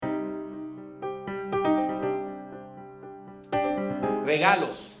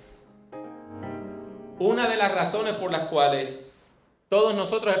Regalos. Una de las razones por las cuales todos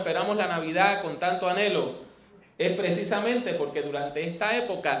nosotros esperamos la Navidad con tanto anhelo es precisamente porque durante esta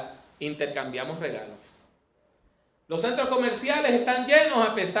época intercambiamos regalos. Los centros comerciales están llenos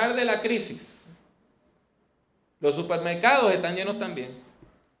a pesar de la crisis. Los supermercados están llenos también.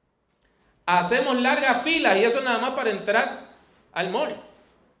 Hacemos largas filas y eso nada más para entrar al mall.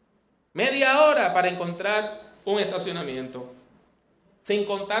 Media hora para encontrar un estacionamiento. Sin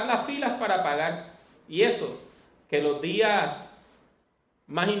contar las filas para pagar. Y eso, que los días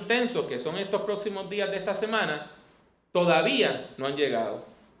más intensos, que son estos próximos días de esta semana, todavía no han llegado.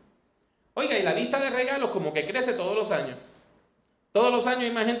 Oiga, y la lista de regalos como que crece todos los años. Todos los años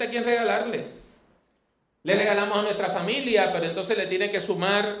hay más gente a quien regalarle. Le regalamos a nuestra familia, pero entonces le tiene que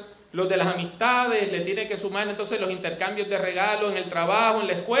sumar los de las amistades, le tiene que sumar entonces los intercambios de regalos en el trabajo, en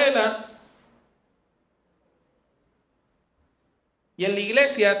la escuela. Y en la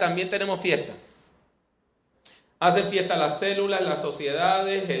iglesia también tenemos fiestas. Hacen fiesta las células, las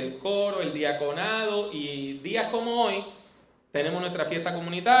sociedades, el coro, el diaconado, y días como hoy tenemos nuestra fiesta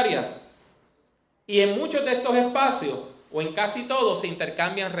comunitaria. Y en muchos de estos espacios, o en casi todos, se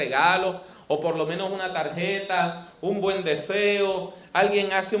intercambian regalos, o por lo menos una tarjeta, un buen deseo,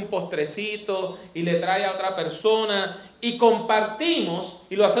 alguien hace un postrecito y le trae a otra persona, y compartimos,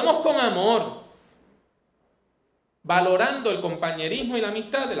 y lo hacemos con amor, valorando el compañerismo y la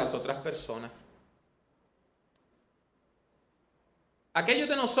amistad de las otras personas. Aquellos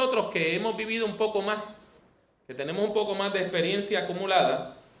de nosotros que hemos vivido un poco más, que tenemos un poco más de experiencia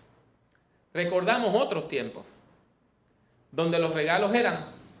acumulada, recordamos otros tiempos donde los regalos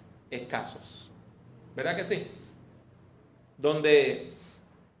eran escasos. ¿Verdad que sí? Donde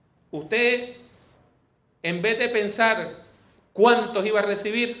usted, en vez de pensar cuántos iba a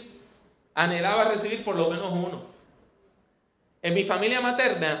recibir, anhelaba recibir por lo menos uno. En mi familia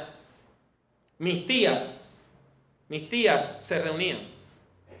materna, mis tías se reunían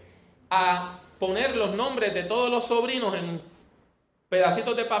a poner los nombres de todos los sobrinos en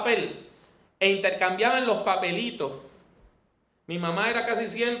pedacitos de papel e intercambiaban los papelitos. Mi mamá era casi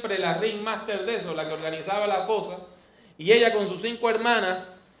siempre la ringmaster de eso, la que organizaba la cosa, y ella con sus 5 hermanas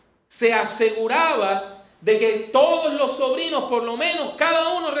se aseguraba de que todos los sobrinos, por lo menos cada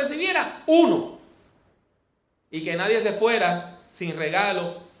uno recibiera uno, y que nadie se fuera sin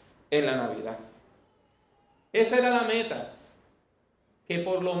regalo en la Navidad. Esa era la meta, que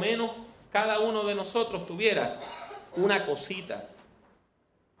por lo menos cada uno de nosotros tuviera una cosita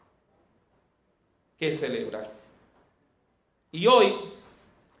que celebrar. Y hoy,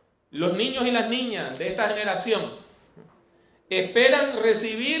 los niños y las niñas de esta generación esperan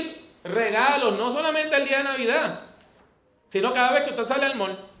recibir regalos, no solamente el día de Navidad, sino cada vez que usted sale al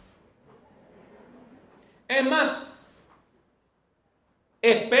mall. Es más,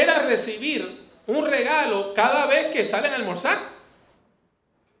 espera recibir un regalo cada vez que salen a almorzar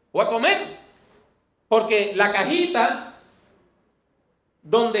o a comer, porque la cajita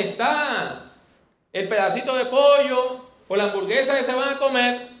donde está el pedacito de pollo o la hamburguesa que se van a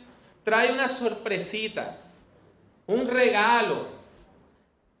comer trae una sorpresita, un regalo,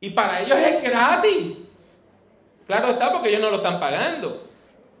 y para ellos es gratis. Claro está, porque ellos no lo están pagando.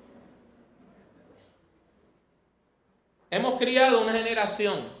 Hemos criado una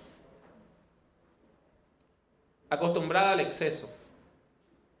generación acostumbrada al exceso.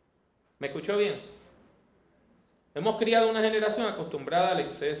 ¿Me escuchó bien? Hemos criado una generación acostumbrada al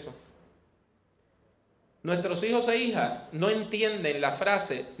exceso. Nuestros hijos e hijas no entienden la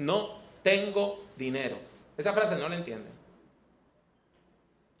frase "no tengo dinero". Esa frase no la entienden.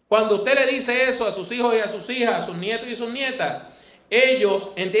 Cuando usted le dice eso a sus hijos y a sus hijas, a sus nietos y sus nietas, ellos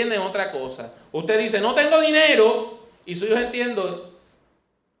entienden otra cosa. Usted dice "no tengo dinero" y sus hijos entienden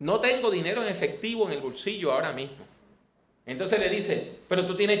 "no tengo dinero en efectivo en el bolsillo ahora mismo". Entonces le dice "pero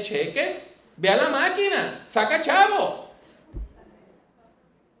tú tienes cheque, ve a la máquina, saca chavo".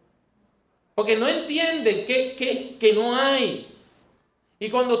 Porque no entienden que no hay. Y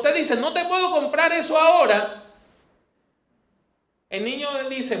cuando usted dice "no te puedo comprar eso ahora", el niño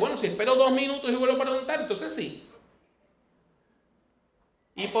dice "bueno, si espero 2 minutos y vuelvo a preguntar, entonces sí".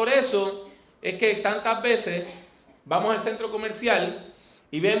 Y por eso es que tantas veces vamos al centro comercial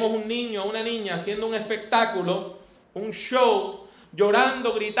y vemos un niño o una niña haciendo un espectáculo, un show,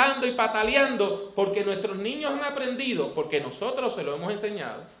 llorando, gritando y pataleando, porque nuestros niños han aprendido, porque nosotros se lo hemos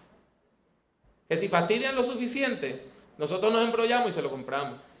enseñado, que si fastidian lo suficiente, nosotros nos embrollamos y se lo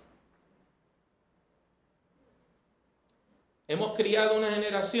compramos. Hemos criado una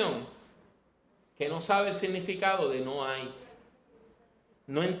generación que no sabe el significado de "no hay".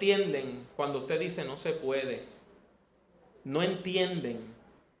 No entienden cuando usted dice "no se puede". no entienden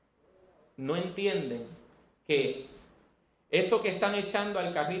que eso que están echando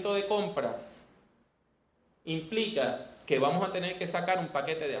al carrito de compra implica que vamos a tener que sacar un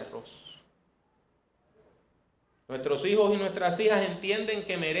paquete de arroz. Nuestros hijos y nuestras hijas entienden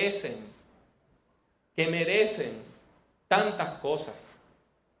que merecen tantas cosas.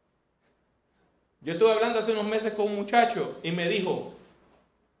 Yo estuve hablando hace unos meses con un muchacho y me dijo,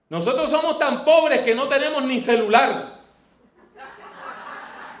 nosotros somos tan pobres que no tenemos ni celular.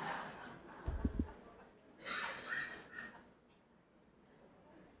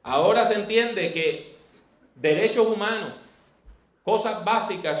 Ahora se entiende que derechos humanos, cosas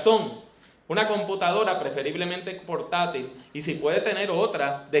básicas son una computadora preferiblemente portátil y si puede tener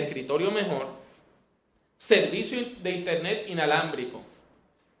otra de escritorio mejor, servicio de internet inalámbrico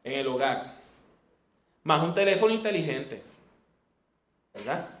en el hogar, más un teléfono inteligente,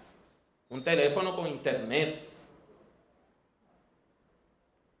 ¿verdad? Un teléfono con internet,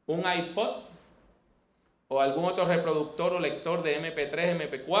 un iPod o algún otro reproductor o lector de MP3,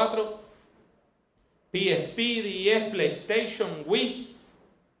 MP4, PSP, 10, PlayStation, Wii,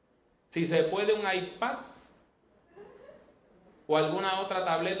 si se puede un iPad o alguna otra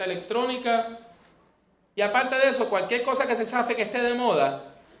tableta electrónica. Y aparte de eso, cualquier cosa que se sabe que esté de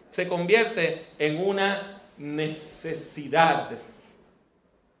moda se convierte en una necesidad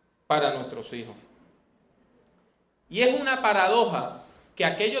para nuestros hijos. Y es una paradoja que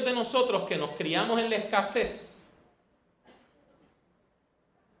aquellos de nosotros que nos criamos en la escasez,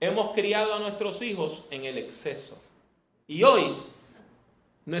 hemos criado a nuestros hijos en el exceso. Y hoy,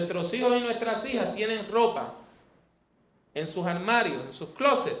 nuestros hijos y nuestras hijas tienen ropa en sus armarios, en sus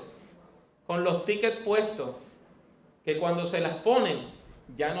closets, con los tickets puestos, que cuando se las ponen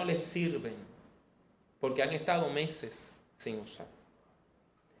ya no les sirven, porque han estado meses sin usar.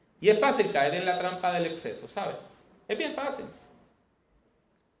 Y es fácil caer en la trampa del exceso, ¿sabe? Es bien fácil.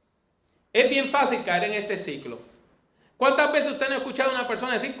 Es bien fácil caer en este ciclo. ¿Cuántas veces usted no ha escuchado a una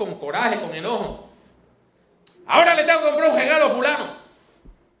persona decir con coraje, con enojo, ahora le tengo que comprar un regalo a fulano?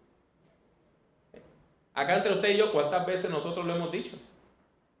 Acá entre usted y yo, ¿cuántas veces nosotros lo hemos dicho?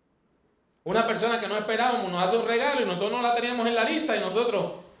 Una persona que no esperábamos nos hace un regalo y nosotros no la teníamos en la lista y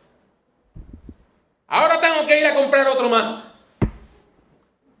nosotros, ahora tengo que ir a comprar otro más.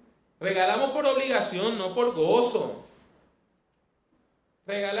 Regalamos por obligación, no por gozo.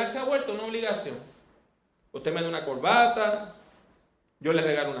 Regalar se ha vuelto una obligación. Usted me da una corbata, yo le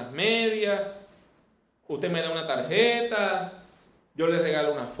regalo unas medias, usted me da una tarjeta, yo le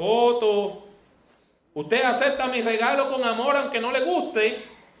regalo una foto. Usted acepta mi regalo con amor aunque no le guste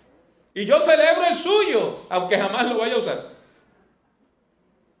y yo celebro el suyo aunque jamás lo vaya a usar.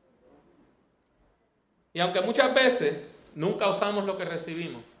 Y aunque muchas veces nunca usamos lo que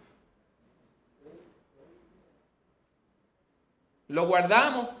recibimos, lo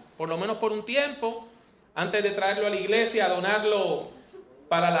guardamos por lo menos por un tiempo antes de traerlo a la iglesia, a donarlo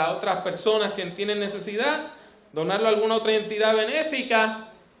para las otras personas que tienen necesidad, donarlo a alguna otra entidad benéfica,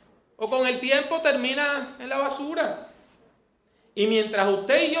 o con el tiempo termina en la basura. Y mientras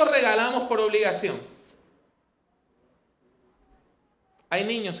usted y yo regalamos por obligación, hay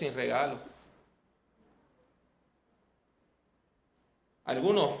niños sin regalo.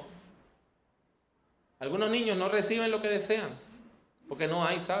 Algunos niños no reciben lo que desean, porque no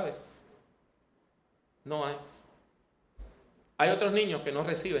hay, ¿sabe? No hay. Hay otros niños que no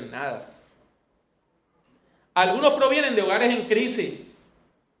reciben nada. Algunos provienen de hogares en crisis,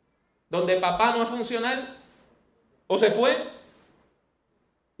 donde papá no es funcional o se fue.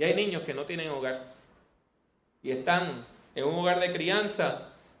 Y hay niños que no tienen hogar y están en un hogar de crianza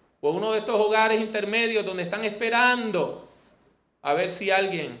o uno de estos hogares intermedios donde están esperando a ver si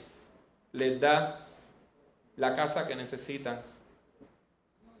alguien les da la casa que necesitan.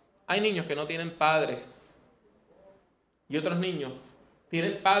 Hay niños que no tienen padres y otros niños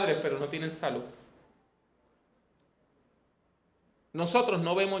tienen padres pero no tienen salud. Nosotros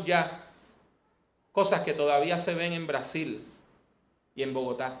no vemos ya cosas que todavía se ven en Brasil y en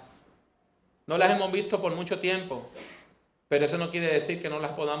Bogotá. No las hemos visto por mucho tiempo, pero eso no quiere decir que no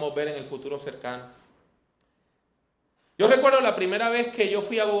las podamos ver en el futuro cercano. Yo recuerdo la primera vez que yo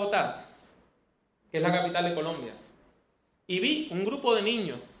fui a Bogotá, que es la capital de Colombia, y vi un grupo de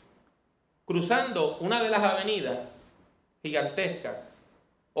niños cruzando una de las avenidas gigantescas,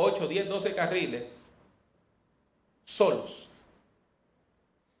 8, 10, 12 carriles, solos.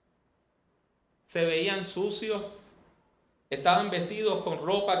 Se veían sucios, estaban vestidos con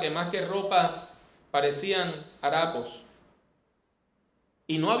ropa que más que ropa parecían harapos.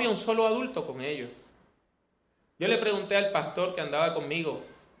 Y no había un solo adulto con ellos. Yo le pregunté al pastor que andaba conmigo,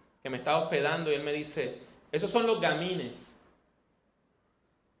 que me estaba hospedando, y él me dice, esos son los gamines.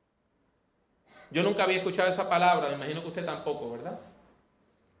 Yo nunca había escuchado esa palabra, me imagino que usted tampoco, ¿verdad?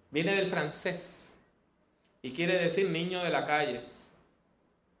 Viene del francés y quiere decir niño de la calle.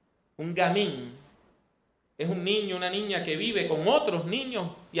 Un gamín es un niño, una niña que vive con otros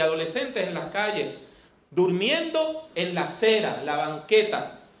niños y adolescentes en las calles, durmiendo en la acera, la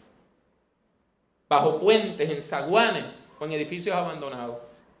banqueta, bajo puentes, en zaguanes o en edificios abandonados.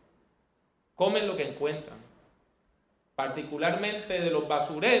 Comen lo que encuentran, particularmente de los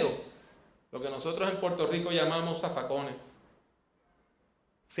basureros, lo que nosotros en Puerto Rico llamamos zafacones.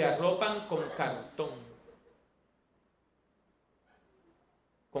 Se arropan con cartón,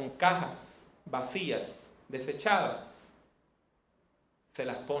 con cajas vacías, desechadas, se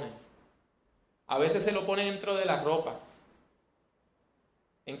las ponen. A veces se lo ponen dentro de la ropa.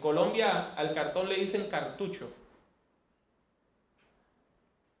 En Colombia al cartón le dicen cartucho.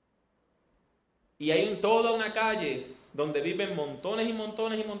 Y hay toda una calle donde viven montones y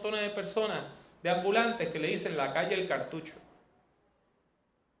montones y montones de personas, de ambulantes, que le dicen la calle El Cartucho.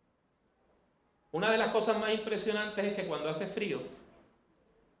 Una de las cosas más impresionantes es que cuando hace frío,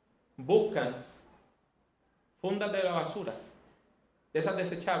 buscan fundas de la basura, de esas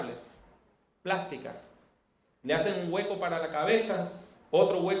desechables, plásticas. Le hacen un hueco para la cabeza,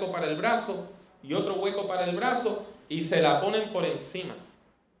 otro hueco para el brazo y otro hueco para el brazo y se la ponen por encima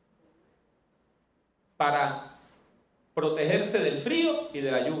para protegerse del frío y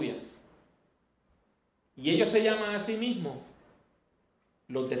de la lluvia. Y ellos se llaman a sí mismos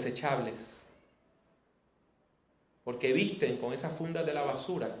los desechables, porque visten con esas fundas de la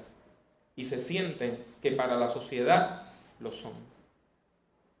basura y se sienten que para la sociedad lo son.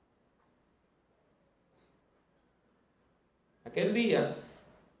 Aquel día,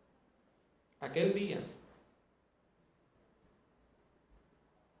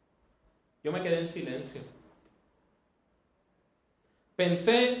 yo me quedé en silencio.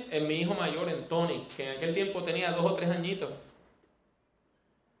 Pensé en mi hijo mayor, en Tony, que en aquel tiempo tenía 2 o 3 añitos.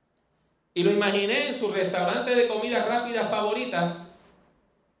 Y lo imaginé en su restaurante de comida rápida favorita,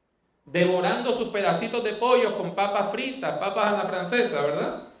 devorando sus pedacitos de pollo con papas fritas, papas a la francesa,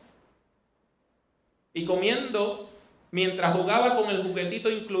 ¿verdad? Y comiendo mientras jugaba con el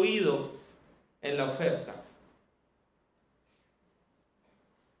juguetito incluido en la oferta.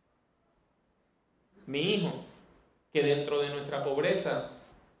 Mi hijo, que dentro de nuestra pobreza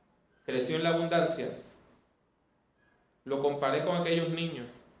creció en la abundancia, lo comparé con aquellos niños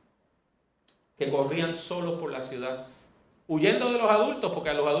que corrían solos por la ciudad, huyendo de los adultos, porque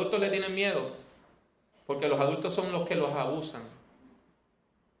a los adultos le tienen miedo, porque los adultos son los que los abusan.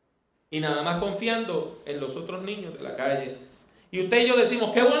 Y nada más confiando en los otros niños de la calle. Y usted y yo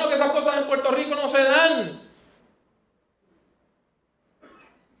decimos, qué bueno que esas cosas en Puerto Rico no se dan.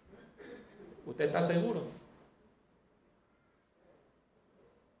 ¿Usted está seguro?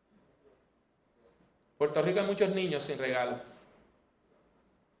 Puerto Rico hay muchos niños sin regalo.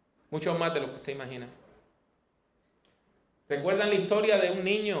 Muchos más de lo que usted imagina. ¿Recuerdan la historia de un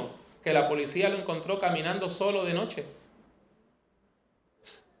niño que la policía lo encontró caminando solo de noche?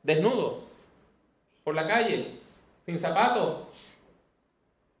 Desnudo, por la calle, sin zapatos.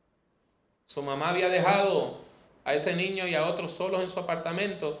 Su mamá había dejado a ese niño y a otros solos en su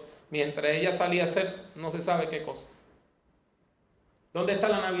apartamento mientras ella salía a hacer no se sabe qué cosa. ¿Dónde está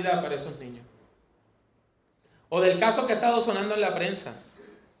la Navidad para esos niños? O del caso que ha estado sonando en la prensa,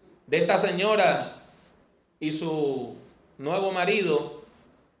 de esta señora y su nuevo marido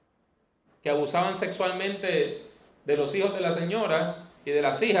que abusaban sexualmente de los hijos de la señora y de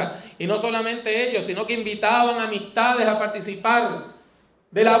las hijas. Y no solamente ellos, sino que invitaban amistades a participar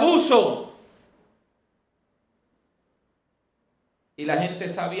del abuso. Y la gente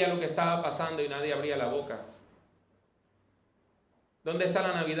sabía lo que estaba pasando y nadie abría la boca. ¿Dónde está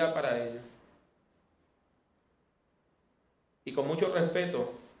la Navidad para ellos? Y con mucho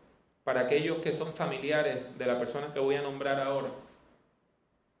respeto para aquellos que son familiares de la persona que voy a nombrar ahora,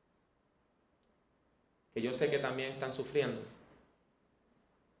 que yo sé que también están sufriendo.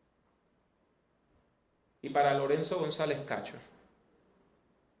 Y para Lorenzo González Cacho,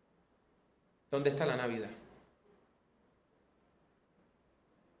 ¿dónde está la Navidad?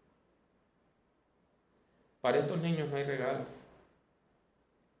 Para estos niños no hay regalo.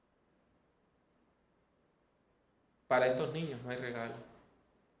 Para estos niños no hay regalo.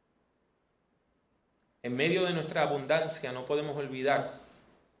 En medio de nuestra abundancia no podemos olvidar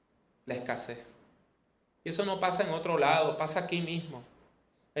la escasez. Y eso no pasa en otro lado, pasa aquí mismo.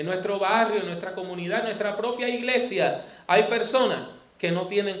 En nuestro barrio, en nuestra comunidad, en nuestra propia iglesia, hay personas que no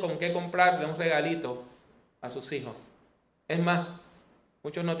tienen con qué comprarle un regalito a sus hijos. Es más,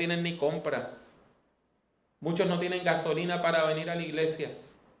 muchos no tienen ni compra. Muchos no tienen gasolina para venir a la iglesia.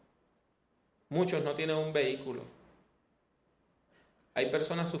 Muchos no tienen un vehículo. Hay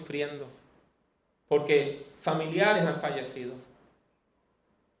personas sufriendo porque familiares han fallecido.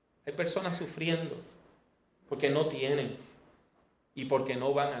 Hay personas sufriendo porque no tienen y porque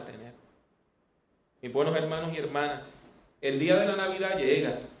no van a tener. Mis buenos hermanos y hermanas, el día de la Navidad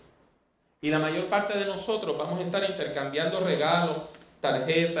llega y la mayor parte de nosotros vamos a estar intercambiando regalos,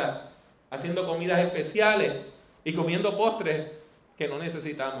 tarjetas, haciendo comidas especiales y comiendo postres que no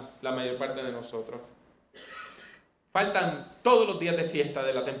necesitamos, la mayor parte de nosotros. Faltan todos los días de fiesta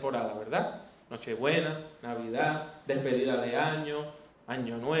de la temporada, ¿verdad? Nochebuena, Navidad, despedida de año,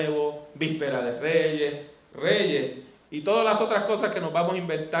 Año Nuevo, víspera de Reyes y todas las otras cosas que nos vamos a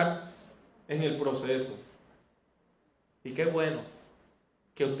inventar en el proceso. Y qué bueno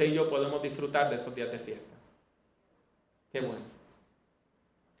que usted y yo podemos disfrutar de esos días de fiesta. Qué bueno.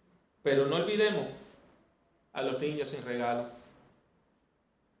 Pero no olvidemos a los niños sin regalo.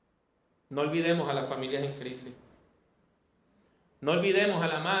 No olvidemos a las familias en crisis. No olvidemos a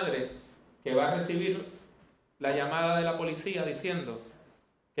la madre que va a recibir la llamada de la policía diciendo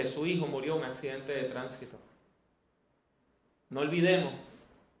que su hijo murió en un accidente de tránsito. No olvidemos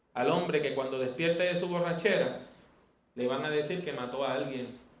al hombre que cuando despierte de su borrachera le van a decir que mató a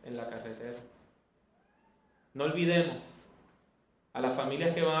alguien en la carretera. No olvidemos a las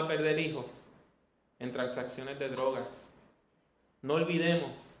familias que van a perder hijos en transacciones de drogas. No olvidemos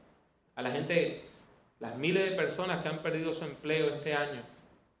a la gente, las miles de personas que han perdido su empleo este año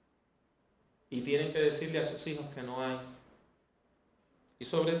y tienen que decirle a sus hijos que no hay. Y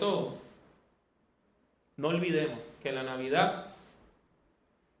sobre todo, no olvidemos que la Navidad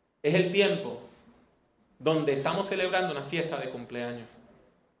es el tiempo donde estamos celebrando una fiesta de cumpleaños.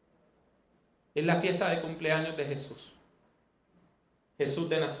 Es la fiesta de cumpleaños de Jesús. Jesús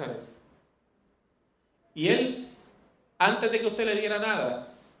de Nazaret. Y Él, antes de que usted le diera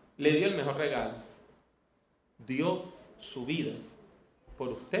nada, le dio el mejor regalo. Dio su vida por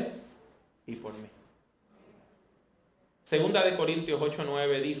usted y por mí. Segunda de Corintios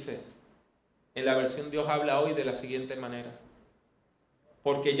 8:9 dice, en la versión Dios habla hoy de la siguiente manera: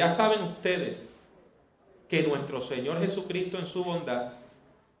 porque ya saben ustedes que nuestro Señor Jesucristo en su bondad,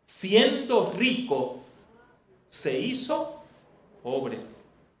 siendo rico, se hizo pobre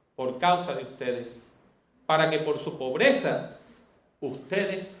por causa de ustedes, para que por su pobreza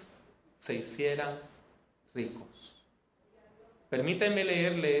ustedes se hicieran ricos. Permítanme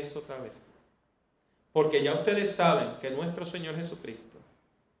leerle eso otra vez. Porque ya ustedes saben que nuestro Señor Jesucristo,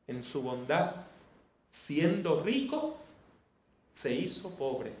 en su bondad, siendo rico, se hizo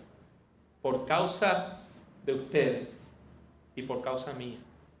pobre por causa de ustedes y por causa mía,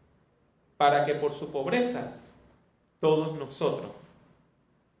 para que por su pobreza todos nosotros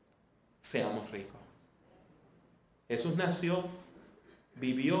seamos ricos. Jesús nació,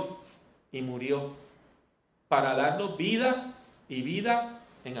 vivió y murió para darnos vida y vida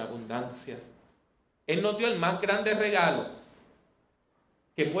en abundancia. Él nos dio el más grande regalo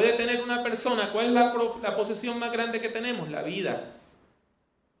que puede tener una persona. ¿Cuál es la posesión más grande que tenemos? La vida.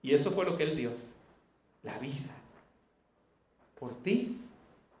 Y eso fue lo que Él dio. La vida. Por ti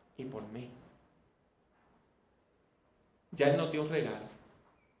y por mí. Ya Él nos dio un regalo.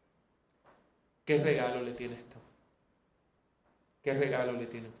 ¿Qué regalo le tienes tú? ¿Qué regalo le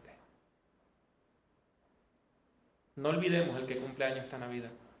tiene usted? No olvidemos el que cumple años esta Navidad.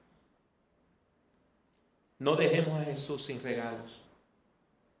 No dejemos a Jesús sin regalos.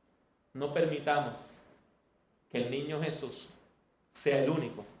 No permitamos que el niño Jesús sea el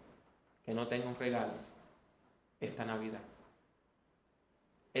único que no tenga un regalo esta Navidad.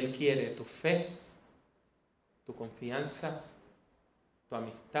 Él quiere tu fe, tu confianza, tu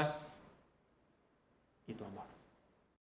amistad y tu amor.